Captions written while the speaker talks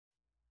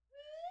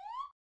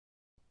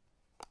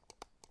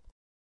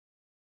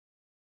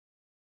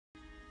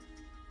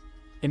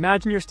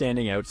Imagine you're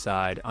standing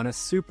outside on a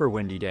super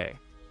windy day.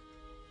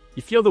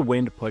 You feel the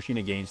wind pushing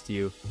against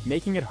you,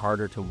 making it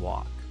harder to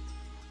walk.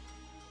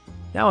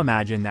 Now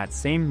imagine that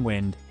same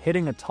wind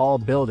hitting a tall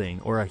building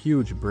or a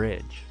huge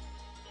bridge.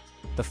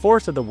 The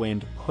force of the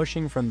wind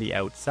pushing from the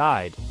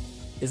outside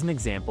is an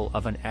example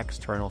of an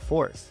external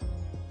force,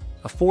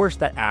 a force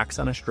that acts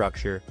on a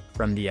structure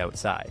from the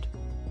outside.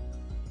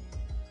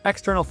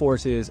 External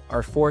forces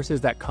are forces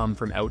that come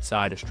from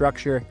outside a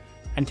structure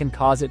and can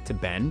cause it to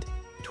bend,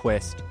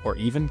 twist, or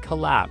even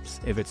collapse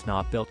if it's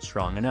not built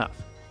strong enough.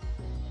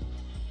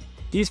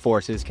 These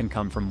forces can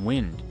come from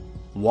wind,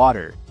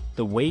 water,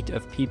 the weight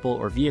of people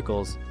or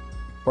vehicles,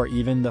 or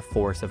even the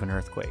force of an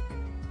earthquake.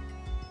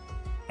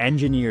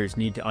 Engineers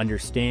need to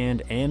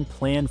understand and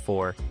plan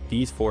for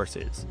these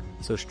forces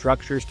so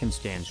structures can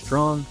stand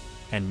strong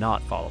and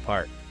not fall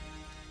apart.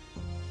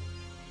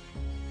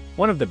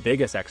 One of the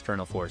biggest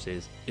external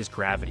forces is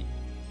gravity.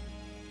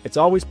 It's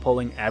always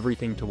pulling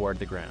everything toward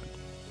the ground.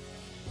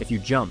 If you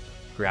jump,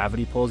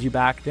 gravity pulls you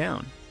back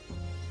down.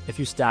 If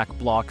you stack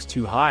blocks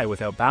too high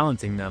without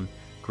balancing them,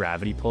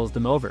 gravity pulls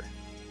them over.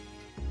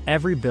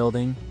 Every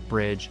building,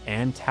 bridge,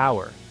 and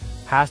tower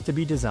has to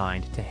be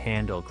designed to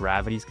handle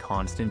gravity's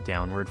constant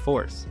downward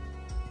force.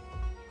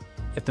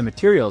 If the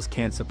materials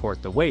can't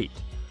support the weight,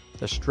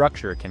 the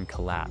structure can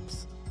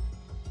collapse.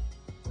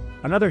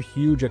 Another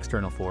huge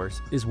external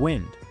force is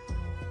wind.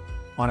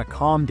 On a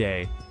calm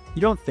day,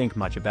 you don't think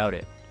much about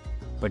it,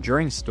 but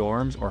during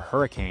storms or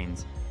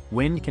hurricanes,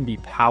 wind can be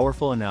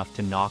powerful enough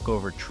to knock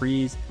over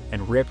trees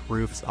and rip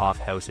roofs off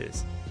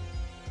houses.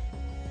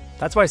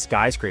 That's why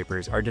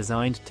skyscrapers are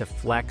designed to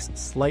flex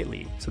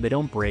slightly so they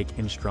don't break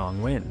in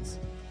strong winds.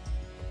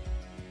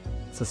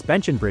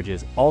 Suspension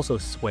bridges also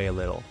sway a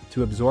little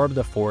to absorb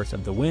the force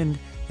of the wind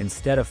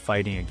instead of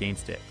fighting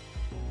against it.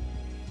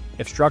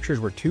 If structures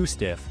were too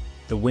stiff,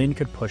 the wind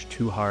could push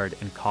too hard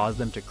and cause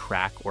them to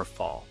crack or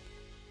fall.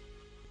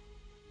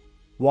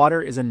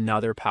 Water is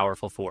another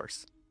powerful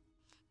force.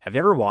 Have you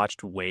ever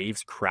watched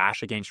waves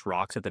crash against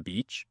rocks at the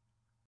beach?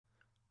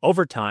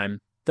 Over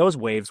time, those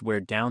waves wear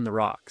down the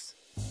rocks.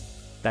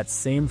 That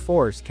same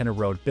force can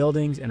erode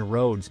buildings and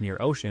roads near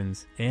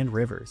oceans and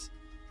rivers.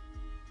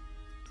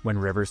 When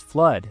rivers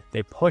flood,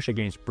 they push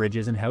against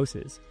bridges and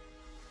houses,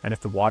 and if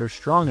the water's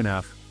strong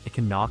enough, it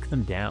can knock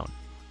them down.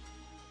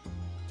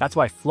 That's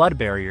why flood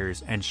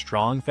barriers and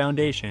strong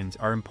foundations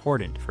are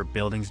important for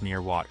buildings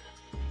near water.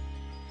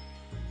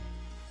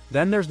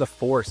 Then there's the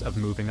force of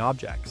moving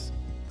objects.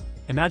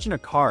 Imagine a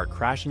car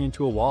crashing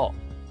into a wall.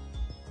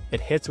 It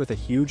hits with a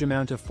huge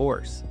amount of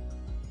force.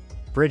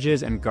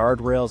 Bridges and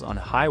guardrails on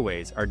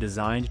highways are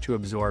designed to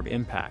absorb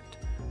impact,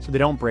 so they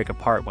don't break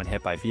apart when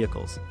hit by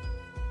vehicles.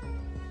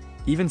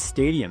 Even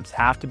stadiums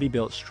have to be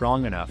built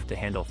strong enough to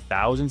handle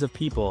thousands of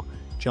people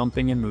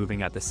jumping and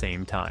moving at the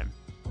same time.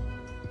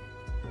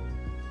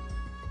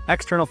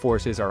 External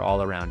forces are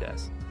all around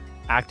us,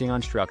 acting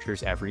on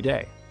structures every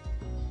day.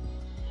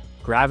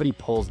 Gravity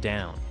pulls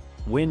down,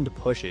 wind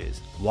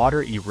pushes,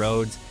 water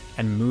erodes,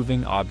 and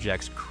moving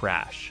objects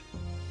crash.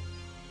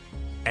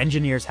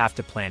 Engineers have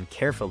to plan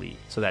carefully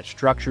so that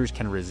structures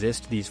can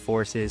resist these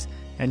forces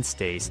and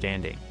stay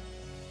standing.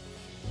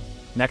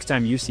 Next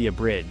time you see a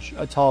bridge,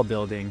 a tall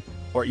building,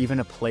 or even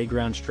a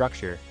playground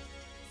structure,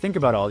 think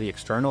about all the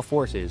external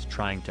forces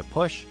trying to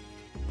push,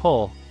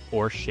 pull,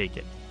 or shake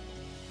it,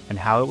 and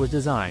how it was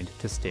designed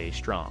to stay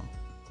strong.